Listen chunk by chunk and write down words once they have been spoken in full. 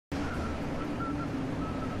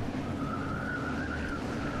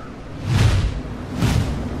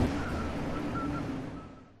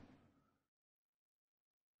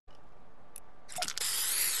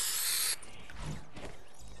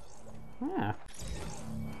Yeah.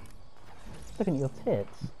 Looking at your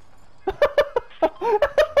tits.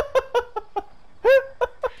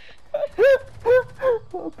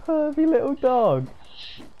 What a pervy little dog.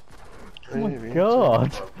 Oh my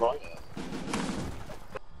god. What?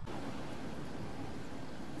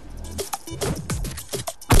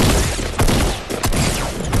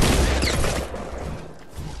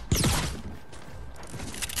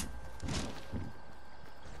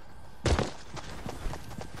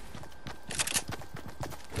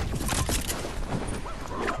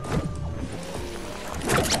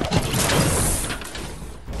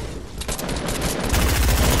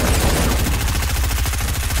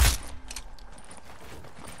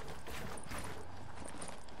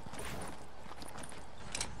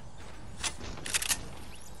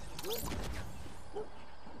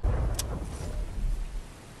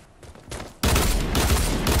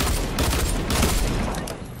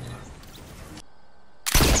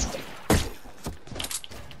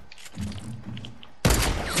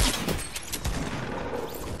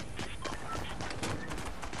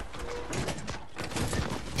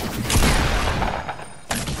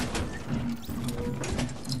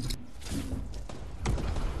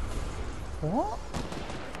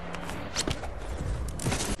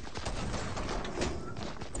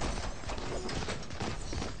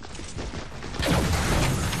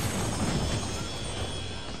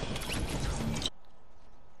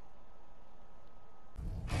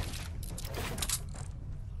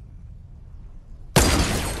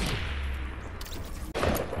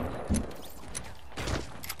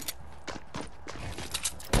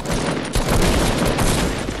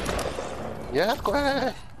 Yeah, go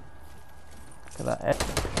ahead. Look at that.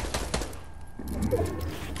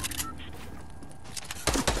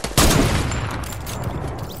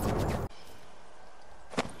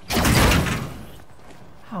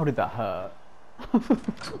 How did that hurt?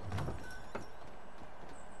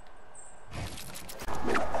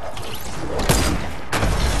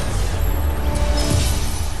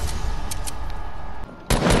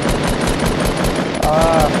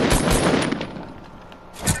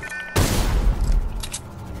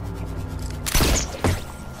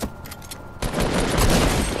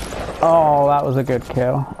 Oh, that was a good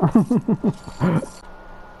kill.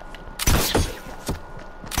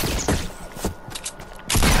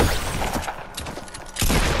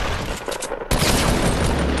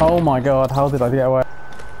 Oh my god, how did I get away?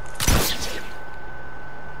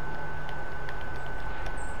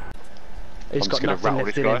 He's got nothing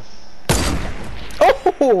left in him.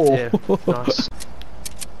 Oh! Yeah, nice.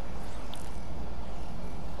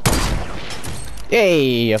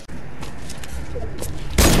 Yay!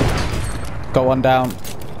 Got one down.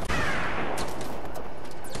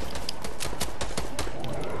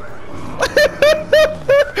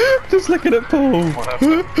 Just looking at Paul.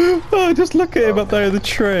 Oh, just look at him up there in the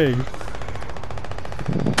tree.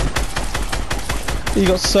 He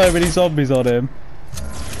got so many zombies on him.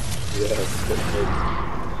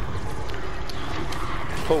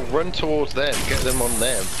 Paul, run towards them, get them on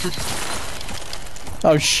them.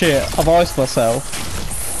 Oh shit, I've iced myself.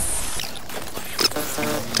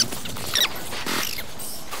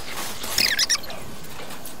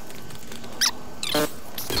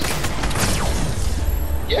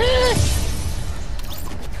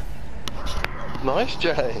 Nice,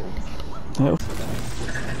 James. Yep.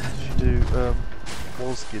 Should do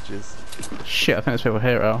wall skidges. Shit, I think there's people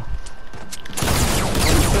here, Al.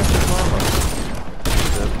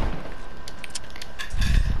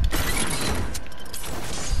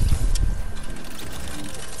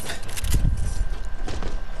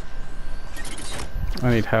 I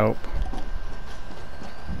need help.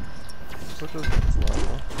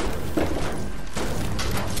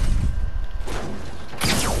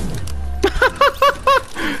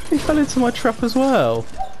 He fell into my trap as well.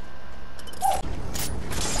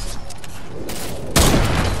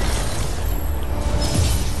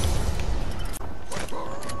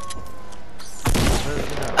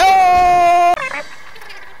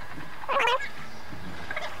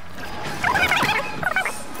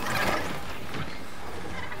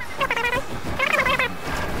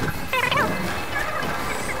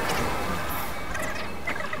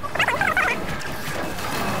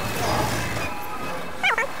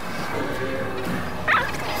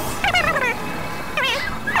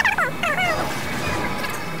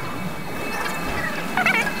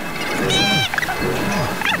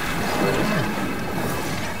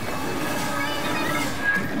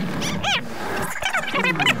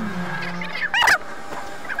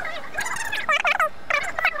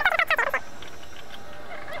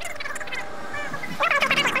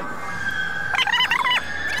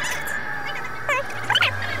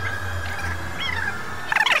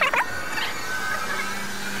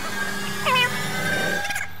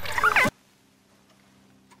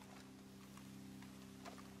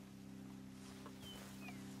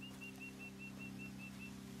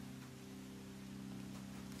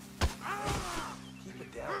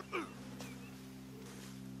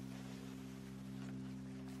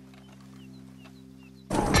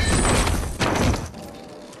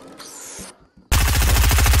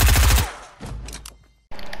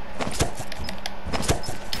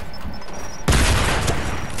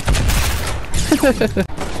 Oh!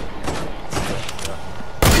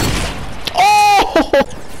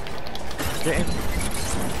 Get him.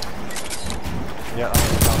 Yeah,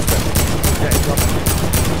 get him.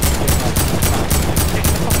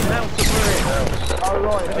 Oh,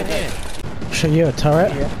 right, okay. Show you a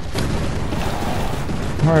turret? Yeah.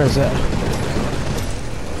 Where is it?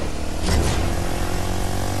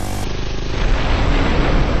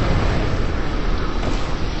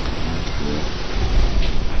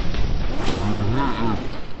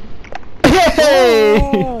 Hey!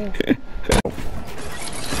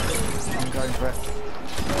 I'm going for it.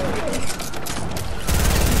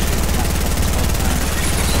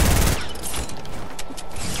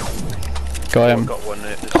 Got him. Got one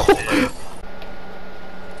there.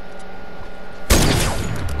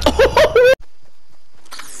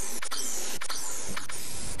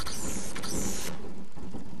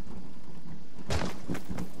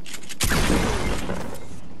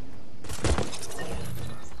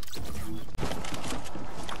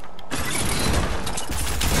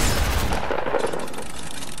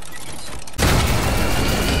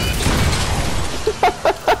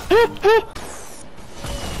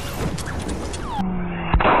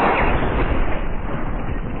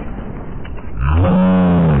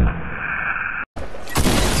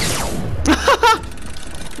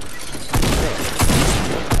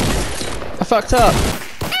 I fucked up.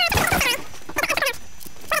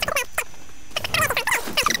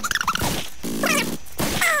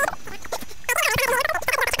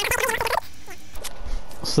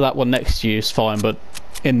 So that one next to you is fine, but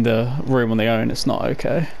in the room on their own, it's not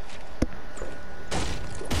okay.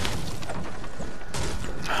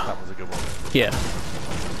 That was a good one. Yeah.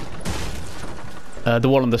 The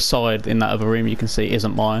one on the side in that other room you can see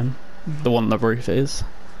isn't mine. The one on the roof is.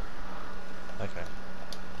 Okay.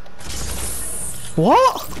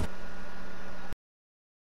 What?